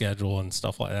of her schedule and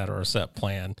stuff like that, or a set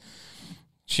plan,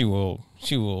 she will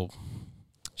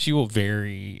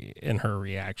vary in her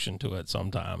reaction to it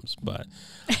sometimes. But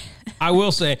I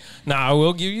will say, now I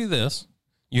will give you this.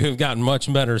 You have gotten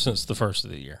much better since the first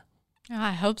of the year.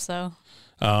 I hope so.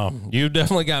 You've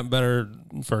definitely gotten better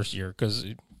first year, because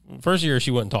first year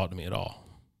she wouldn't talk to me at all.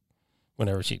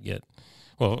 Whenever she'd get,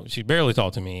 she barely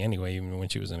talked to me anyway, even when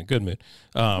she was in a good mood.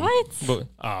 What? But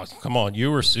come on,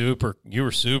 you were super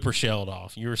shelled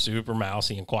off. You were super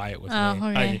mousy and quiet with me.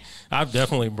 Okay. I've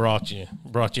definitely brought you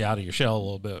out of your shell a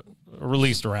little bit,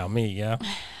 released around me. Yeah.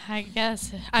 I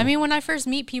guess. I mean, when I first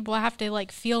meet people, I have to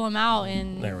feel them out,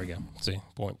 and there we go. See,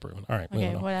 point proven. All right.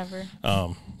 Okay, whatever.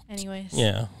 Anyways.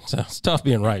 Yeah, so it's tough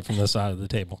being right from this side of the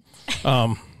table.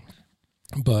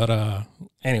 But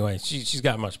anyway, she's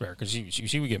got much better, because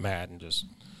she would get mad and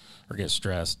or get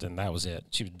stressed, and that was it.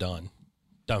 She was done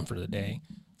for the day.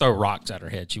 Throw rocks at her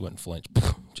head, she wouldn't flinch.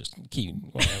 Just keep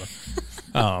whatever.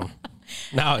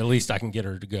 Now at least I can get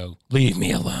her to go, leave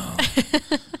me alone.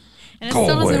 And it still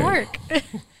doesn't work.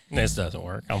 This doesn't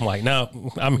work. I'm like,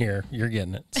 no, I'm here. You're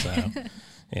getting it. So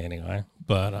anyway,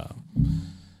 but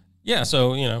yeah.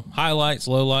 So highlights,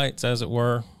 lowlights, as it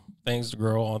were. Things to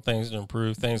grow on, things to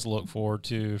improve, things to look forward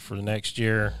to for the next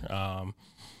year.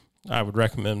 I would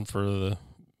recommend for the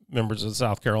members of the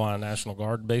South Carolina National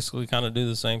Guard basically kind of do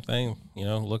the same thing.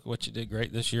 Look at what you did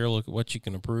great this year. Look at what you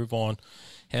can improve on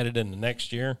headed into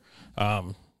next year.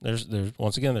 There's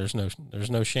once again,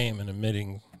 there's no shame in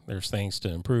admitting there's things to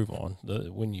improve on.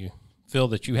 When you feel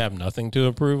that you have nothing to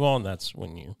improve on, that's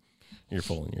when you're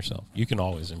fooling yourself. You can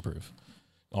always improve.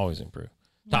 Always improve.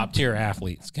 Top tier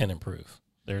athletes can improve.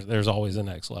 There's always a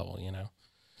next level, you know.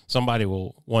 Somebody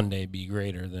will one day be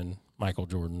greater than Michael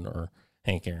Jordan or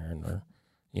Hank Aaron or,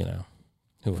 you know,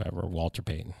 whoever, Walter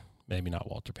Payton. Maybe not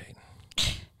Walter Payton.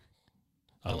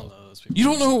 I don't know those people. You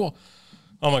don't know who?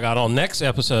 Oh, my God. On next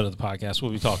episode of the podcast,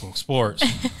 we'll be talking sports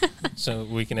so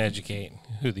we can educate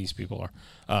who these people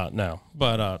are. No.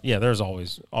 But, yeah, there's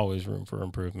always room for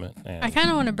improvement. And I kind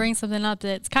of want to bring something up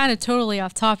that's kind of totally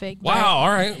off topic. wow. All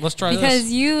right. Let's try because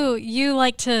this. you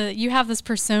like to, you have this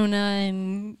persona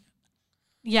and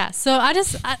yeah. So I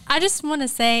just want to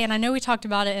say, and I know we talked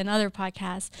about it in other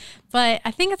podcasts, but I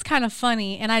think it's kind of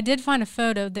funny. And I did find a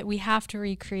photo that we have to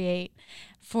recreate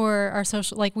for our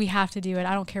social, like we have to do it.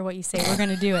 I don't care what you say. We're going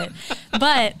to do it.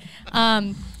 But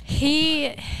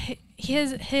his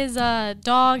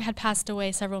dog had passed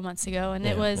away several months ago, and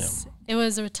it was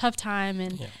a tough time.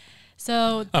 And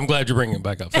so I'm glad you're bringing it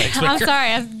back up. Thanks, I'm Baker.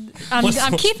 sorry.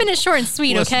 I'm keeping it short and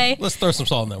sweet, okay? Let's throw some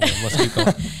salt in that wound. Let's keep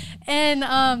going.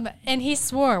 And he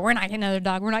swore, we're not getting another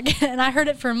dog. We're not getting, and I heard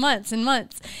it for months and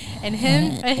months. And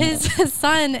his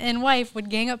son and wife would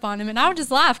gang up on him, and I would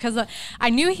just laugh because I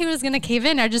knew he was going to cave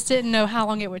in. I just didn't know how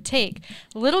long it would take.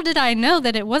 Little did I know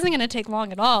that it wasn't going to take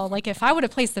long at all. Like if I would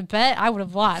have placed a bet, I would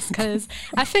have lost because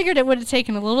I figured it would have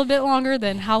taken a little bit longer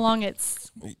than how long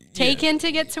it's taken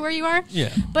to get to where you are.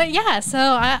 Yeah. But yeah, so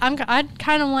I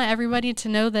kind of want everybody to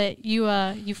know that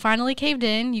you finally caved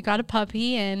in. You got a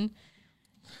puppy, and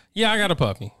Yeah, I got a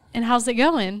puppy. and how's it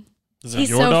going? Is that He's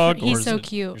your so dog or he's is so it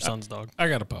cute. your son's dog? I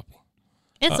got a puppy.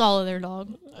 It's all of their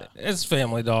dog. It's a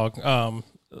family dog.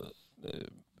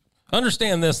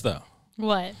 Understand this, though.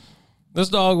 What? This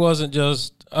dog wasn't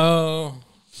just, oh,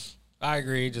 I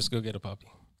agree, just go get a puppy.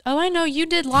 Oh, I know. You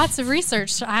did lots of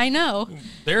research. I know.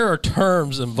 There are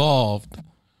terms involved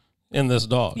in this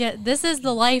dog. Yeah, this is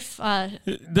the life,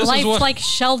 This life is what, like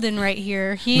Sheldon right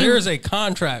here. there is a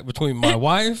contract between my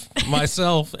wife,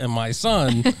 myself, and my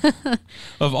son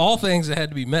of all things that had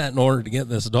to be met in order to get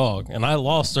this dog. And I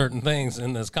lost certain things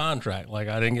in this contract. Like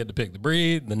I didn't get to pick the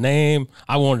breed, the name.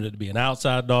 I wanted it to be an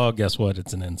outside dog. Guess what?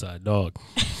 It's an inside dog.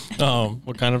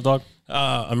 What kind of dog?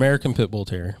 American Pit Bull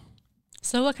Terrier.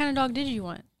 So what kind of dog did you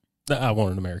want? I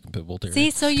wanted an American Pit Bull Terrier.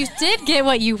 See, so you did get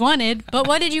what you wanted, but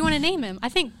what did you want to name him? I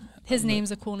think his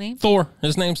name's a cool name. Thor.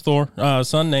 His name's Thor.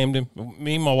 Son named him.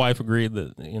 Me and my wife agreed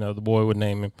that, the boy would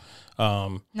name him.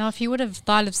 Now, if you would have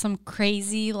thought of some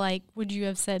crazy, like, would you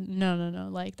have said, no,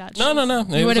 like that? No.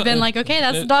 You would have been like, okay,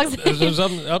 that's the dog's name. It was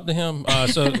up to him.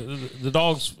 So the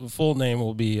dog's full name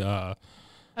will be...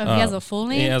 Oh, he has a full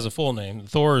name? He has a full name.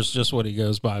 Thor is just what he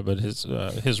goes by, but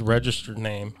his registered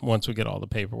name, once we get all the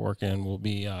paperwork in, will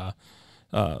be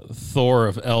Thor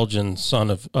of Elgin, son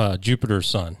of Jupiter's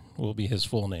son, will be his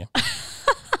full name.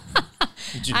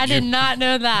 I did not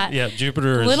know that. Yeah,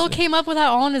 Jupiter. Little came up with that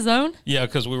all on his own? Yeah,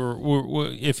 because we were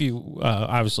if you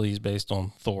obviously he's based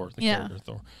on Thor, the character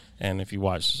Thor, and if you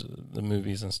watch the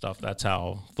movies and stuff, that's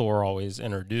how Thor always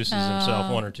introduces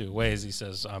himself one or two ways. He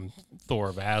says, "I'm Thor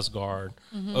of Asgard,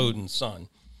 Odin's son,"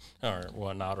 or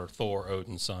whatnot, or Thor,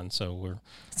 Odin's son. So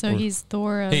he's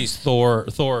Thor. He's Thor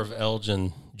of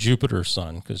Elgin, Jupiter's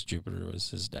son, because Jupiter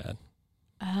was his dad.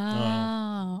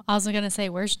 Oh, I was gonna say,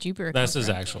 where's Jupiter? That's his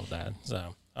actual dad.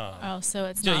 So. So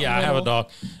it's So not yeah, I have a little.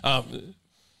 dog.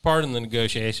 Part of the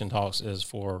negotiation talks is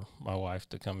for my wife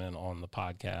to come in on the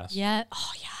podcast. Yeah.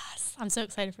 Oh yes, I'm so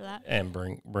excited for that. And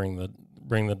bring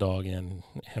the dog in.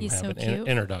 Him He's have so an cute.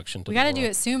 introduction to. We got to do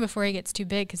it soon before he gets too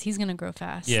big because he's gonna grow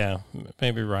fast. Yeah,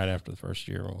 maybe right after the first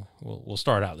year. We'll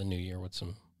start out the new year with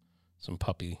some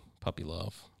puppy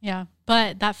love. Yeah,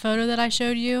 but that photo that I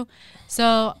showed you,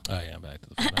 so Oh yeah, back to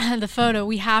the photo. the photo,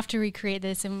 we have to recreate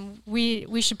this, and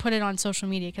we should put it on social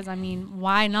media because I mean,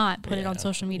 why not put it on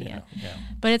social media? Yeah.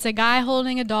 But it's a guy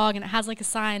holding a dog, and it has like a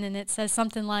sign, and it says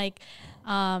something like,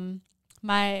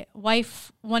 "My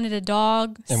wife wanted a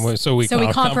dog, And so we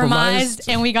compromised,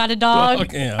 and we got a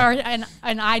dog." Yeah.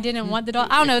 And I didn't want the dog.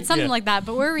 I don't know, it's something Yeah. like that.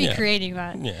 But we're recreating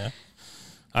that. Yeah,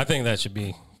 I think that should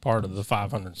be part of the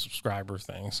 500 subscriber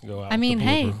things. Go out. I mean, with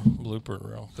hey. the blooper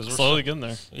reel because we're Slowly getting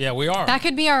there. Yeah, we are. That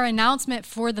could be our announcement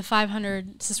for the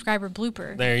 500 subscriber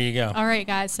blooper. There you go. All right,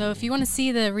 guys. So if you want to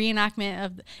see the reenactment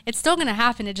of, it's still going to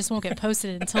happen. It just won't get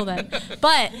posted until then.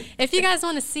 But if you guys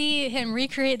want to see him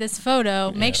recreate this photo,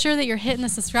 make sure that you're hitting the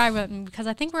subscribe button because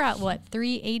I think we're at what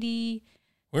 380.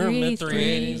 We're in mid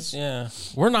 383. 380s. Yeah,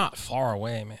 we're not far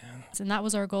away, man. And that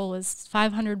was our goal, was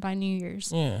 500 by New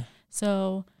Year's. Yeah.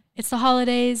 So it's the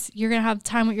holidays. You're gonna have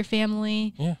time with your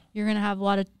family. Yeah. You're gonna have a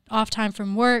lot off time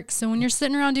from work. So when you're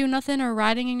sitting around doing nothing or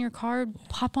riding in your car,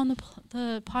 pop on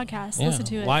the podcast, listen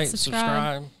to it, like,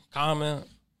 subscribe, comment,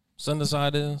 send us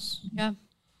ideas. Yeah.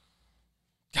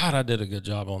 God, I did a good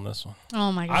job on this one. Oh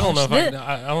my gosh. I don't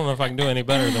know if I can do any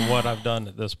better than what I've done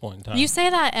at this point in time. You say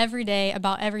that every day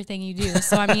about everything you do.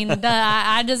 So I mean,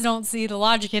 I just don't see the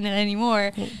logic in it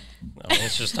anymore. No,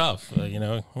 it's just tough,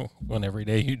 when every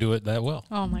day you do it that well.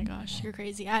 Oh my gosh, you're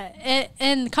crazy.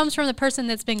 And it comes from the person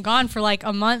that's been gone for like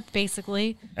a month,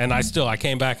 basically. And I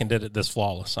came back and did it this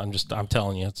flawless. I'm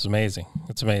telling you, it's amazing.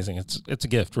 It's amazing. It's a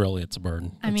gift, really. It's a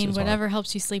burden. It's whatever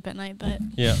helps you sleep at night, but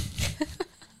yeah.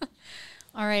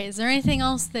 All right. Is there anything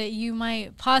else that you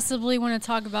might possibly want to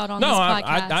talk about on this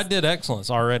podcast? No, I did excellence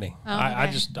already.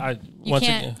 Oh,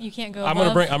 okay. You can't go.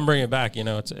 I'm bringing it back.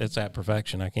 It's at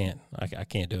perfection. I can't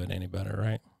do it any better,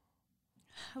 right?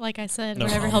 Like I said,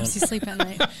 whatever helps you sleep at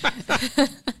night.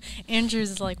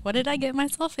 Andrew's is like, what did I get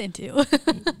myself into?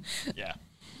 Yeah.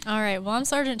 All right. Well, I'm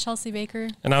Sergeant Chelsea Baker.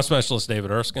 And I'm Specialist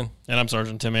David Erskine. And I'm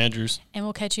Sergeant Tim Andrews. And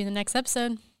we'll catch you in the next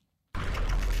episode.